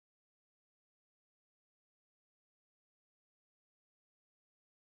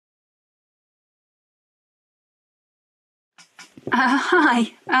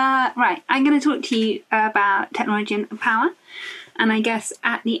Hi. Right, I'm going to talk to you about technology and power. And I guess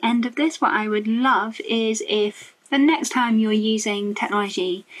at the end of this, what I would love is if the next time you're using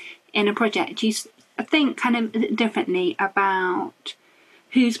technology in a project, you think kind of differently about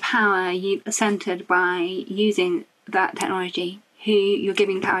whose power you've centered by using that technology, who you're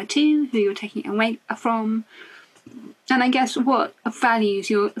giving power to, who you're taking away from, and I guess what values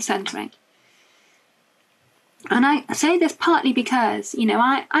you're centering. And I say this partly because,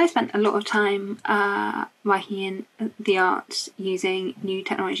 I spent a lot of time working in the arts using new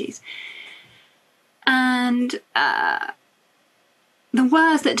technologies. And the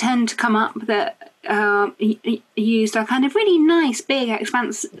words that tend to come up that used are kind of really nice, big,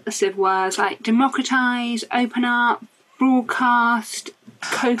 expansive words like democratise, open up, broadcast,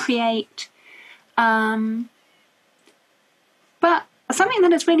 co-create. But something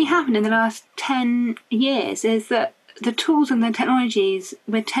that has really happened in the last 10 years is that the tools and the technologies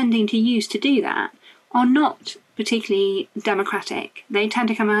we're tending to use to do that are not particularly democratic. They tend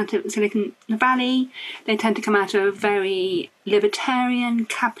to come out of Silicon Valley. They tend to come out of a very libertarian,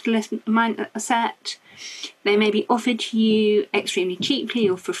 capitalist mindset. They may be offered to you extremely cheaply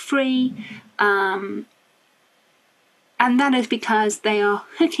or for free. And that is because they are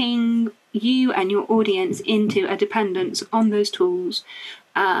hooking you and your audience into a dependence on those tools,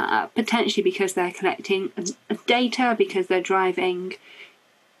 potentially because they're collecting data, because they're driving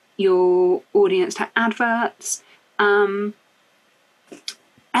your audience to adverts, and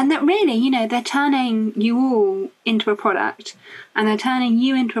that really, they're turning you all into a product, and they're turning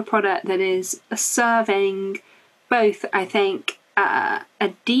you into a product that is serving both, I think, a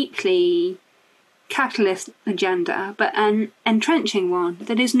deeply capitalist agenda, but an entrenching one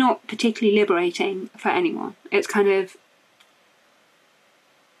that is not particularly liberating for anyone. It's kind of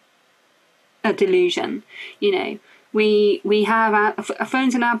a delusion. We have our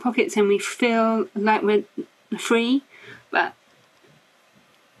phones in our pockets and we feel like we're free, but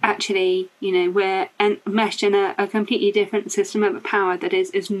actually, we're enmeshed in a completely different system of power that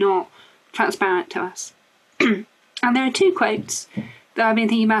is not transparent to us. And there are two quotes that I've been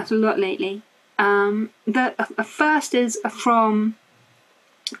thinking about a lot lately. The first is from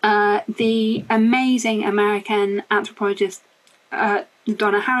the amazing American anthropologist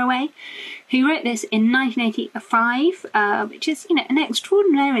Donna Haraway, who wrote this in 1985, which is an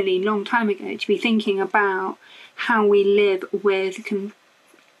extraordinarily long time ago to be thinking about how we live with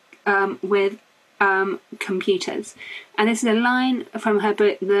computers. And this is a line from her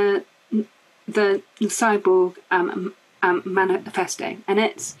book, the Cyborg Manifesto, and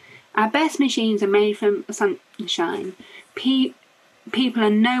it's: "Our best machines are made from sunshine. People are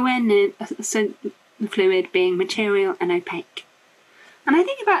nowhere near so fluid, being material and opaque." And I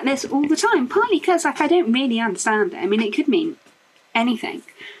think about this all the time, partly because I don't really understand it. It could mean anything.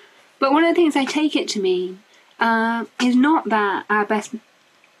 But one of the things I take it to mean is not that our best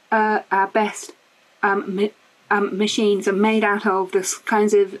machines are made out of the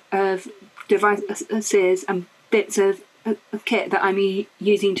kinds of devices and bits of kit that I'm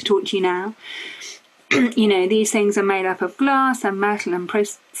using to talk to you now. These things are made up of glass and metal and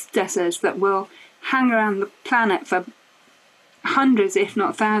processors that will hang around the planet for hundreds, if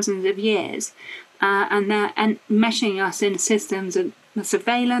not thousands of years, and they're enmeshing us in systems of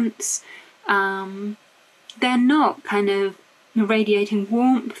surveillance. They're not kind of radiating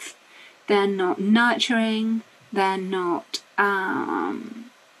warmth, they're not nurturing, they're not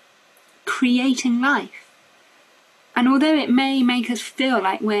creating life. And although it may make us feel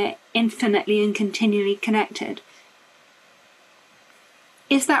like we're infinitely and continually connected,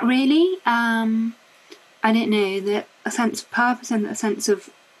 is that really, I don't know, a sense of purpose and a sense of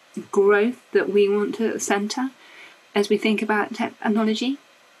growth that we want to centre as we think about technology?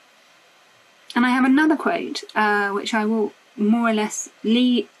 And I have another quote, which I will more or less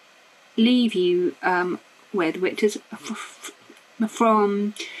leave you with, which is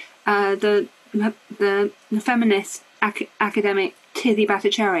from the feminist academic Tizzy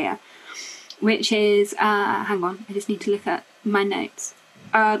Bhattacharya, which is, hang on, I just need to look at my notes.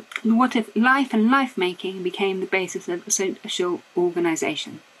 What if life and life-making became the basis of social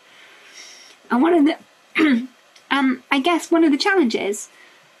organisation? And I guess one of the challenges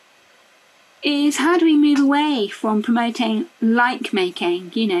is, how do we move away from promoting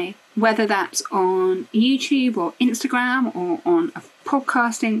like-making, whether that's on YouTube or Instagram or on a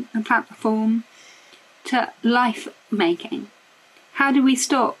podcasting platform, to life-making? How do we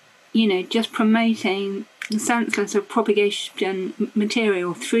stop, just promoting the senseless of propagation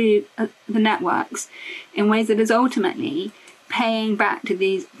material through the networks in ways that is ultimately paying back to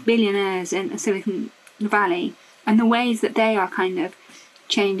these billionaires in Silicon Valley and the ways that they are kind of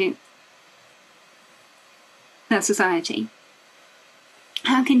changing their society.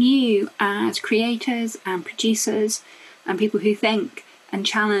 How can you, as creators and producers and people who think and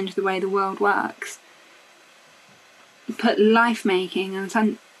challenge the way the world works, put life-making and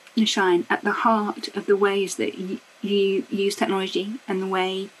sunshine at the heart of the ways that you use technology and the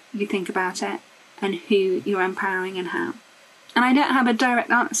way you think about it and who you're empowering and how? And I don't have a direct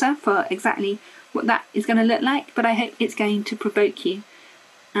answer for exactly what that is going to look like, but I hope it's going to provoke you.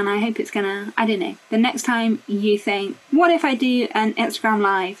 And I hope it's going to, I don't know, the next time you think, what if I do an Instagram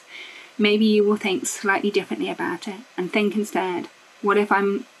Live? Maybe you will think slightly differently about it and think instead, what if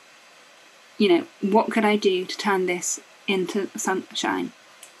I'm, what could I do to turn this into sunshine?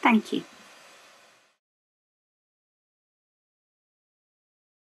 Thank you.